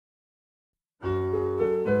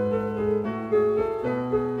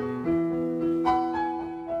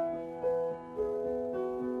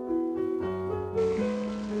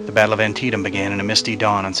The Battle of Antietam began in a misty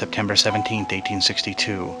dawn on September 17,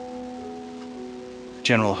 1862.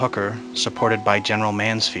 General Hooker, supported by General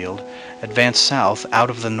Mansfield, advanced south out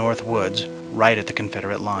of the North Woods, right at the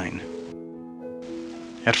Confederate line.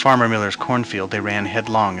 At Farmer Miller's cornfield, they ran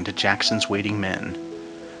headlong into Jackson's waiting men.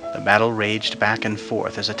 The battle raged back and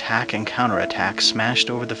forth as attack and counterattack smashed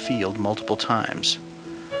over the field multiple times.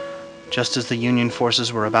 Just as the Union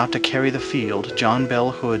forces were about to carry the field, John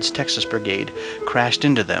Bell Hood's Texas Brigade crashed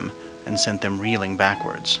into them and sent them reeling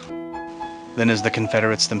backwards. Then, as the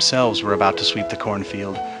Confederates themselves were about to sweep the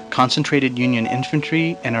cornfield, concentrated Union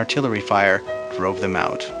infantry and artillery fire drove them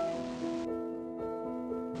out.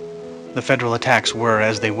 The Federal attacks were,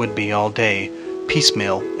 as they would be all day,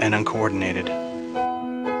 piecemeal and uncoordinated.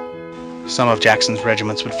 Some of Jackson's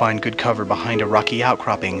regiments would find good cover behind a rocky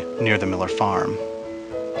outcropping near the Miller farm.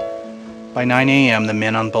 By 9 a.m., the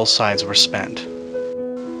men on both sides were spent.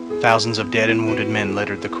 Thousands of dead and wounded men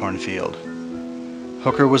littered the cornfield.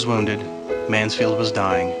 Hooker was wounded, Mansfield was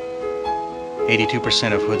dying.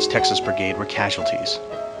 82% of Hood's Texas Brigade were casualties,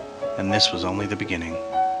 and this was only the beginning.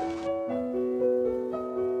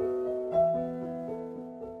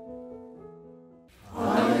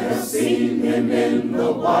 I have seen him in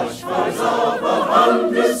the watchfires of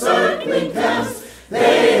 100 circling camps.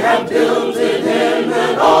 They have built in him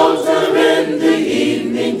an altar in the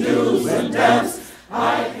evening dews and damps.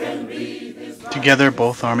 I can read his... Together,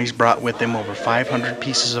 both armies brought with them over 500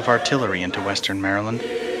 pieces of artillery into western Maryland.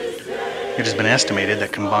 It has been estimated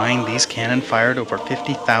that combined these cannon fired over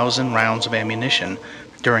 50,000 rounds of ammunition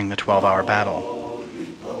during the 12-hour battle.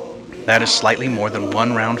 That is slightly more than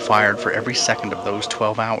one round fired for every second of those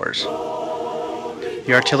 12 hours.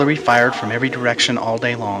 The artillery fired from every direction all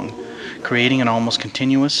day long, creating an almost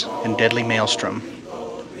continuous and deadly maelstrom.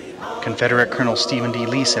 Confederate Colonel Stephen D.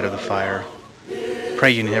 Lee said of the fire,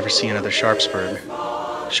 "Pray you never see another Sharpsburg.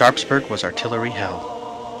 Sharpsburg was artillery hell."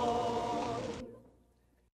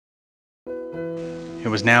 It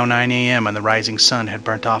was now 9 a.m. and the rising sun had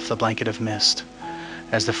burnt off the blanket of mist.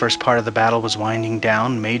 As the first part of the battle was winding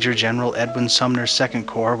down, Major General Edwin Sumner's 2nd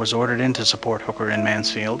Corps was ordered in to support Hooker and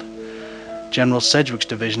Mansfield. General Sedgwick's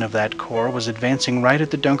division of that corps was advancing right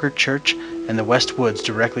at the Dunkard Church and the West Woods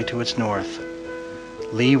directly to its north.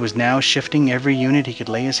 Lee was now shifting every unit he could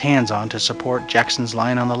lay his hands on to support Jackson's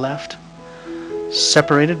line on the left.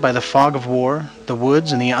 Separated by the fog of war, the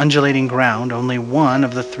woods, and the undulating ground, only one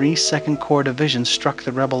of the 3 2nd Corps divisions struck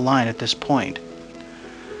the rebel line at this point.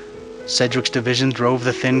 Sedgwick's division drove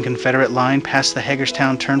the thin Confederate line past the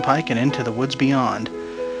Hagerstown Turnpike and into the woods beyond.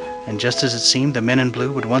 And just as it seemed the men in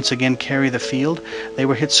blue would once again carry the field, they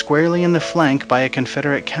were hit squarely in the flank by a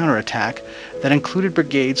Confederate counterattack that included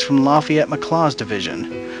brigades from Lafayette McLaws'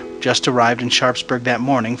 division, just arrived in Sharpsburg that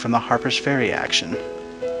morning from the Harper's Ferry action.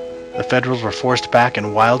 The Federals were forced back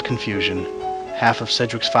in wild confusion. Half of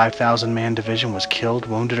Sedgwick's 5,000-man division was killed,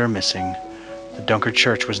 wounded, or missing. The Dunkard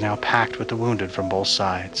Church was now packed with the wounded from both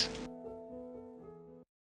sides.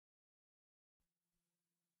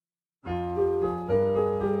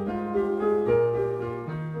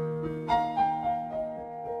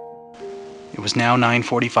 It was now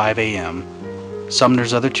 9:45 a.m.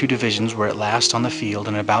 Sumner's other 2 divisions were at last on the field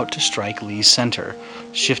and about to strike Lee's center,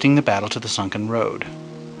 shifting the battle to the sunken road.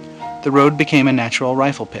 The road became a natural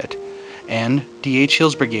rifle pit, and D.H.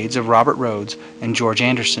 Hill's brigades of Robert Rhodes and George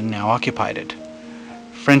Anderson now occupied it.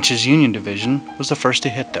 French's Union division was the first to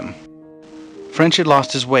hit them. French had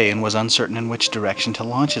lost his way and was uncertain in which direction to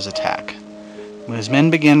launch his attack. When his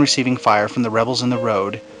men began receiving fire from the rebels in the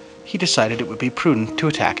road, he decided it would be prudent to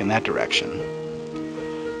attack in that direction.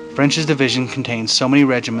 French's division contained so many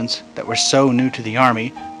regiments that were so new to the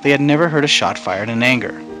army they had never heard a shot fired in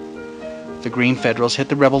anger. The Green Federals hit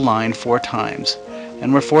the rebel line 4 times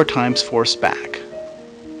and were 4 times forced back.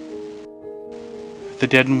 The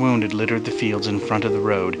dead and wounded littered the fields in front of the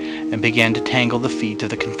road and began to tangle the feet of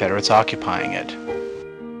the Confederates occupying it.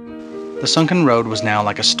 The sunken road was now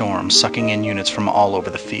like a storm, sucking in units from all over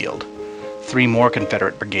the field. 3 more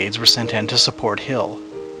Confederate brigades were sent in to support Hill.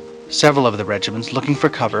 Several of the regiments, looking for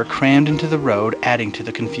cover, crammed into the road, adding to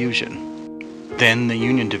the confusion. Then the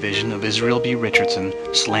Union division of Israel B. Richardson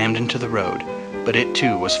slammed into the road, but it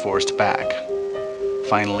too was forced back.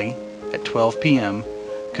 Finally, at 12 p.m.,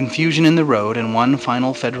 confusion in the road and one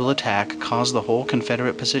final Federal attack caused the whole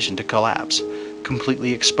Confederate position to collapse,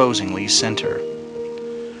 completely exposing Lee's center.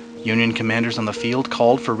 Union commanders on the field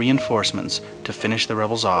called for reinforcements to finish the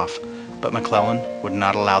rebels off, but McClellan would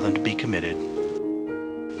not allow them to be committed.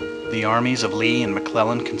 The armies of Lee and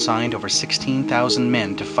McClellan consigned over 16,000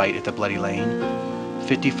 men to fight at the Bloody Lane.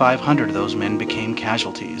 5,500 of those men became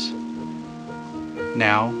casualties.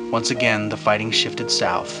 Now, once again, the fighting shifted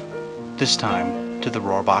south, this time to the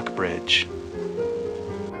Rohrbach Bridge.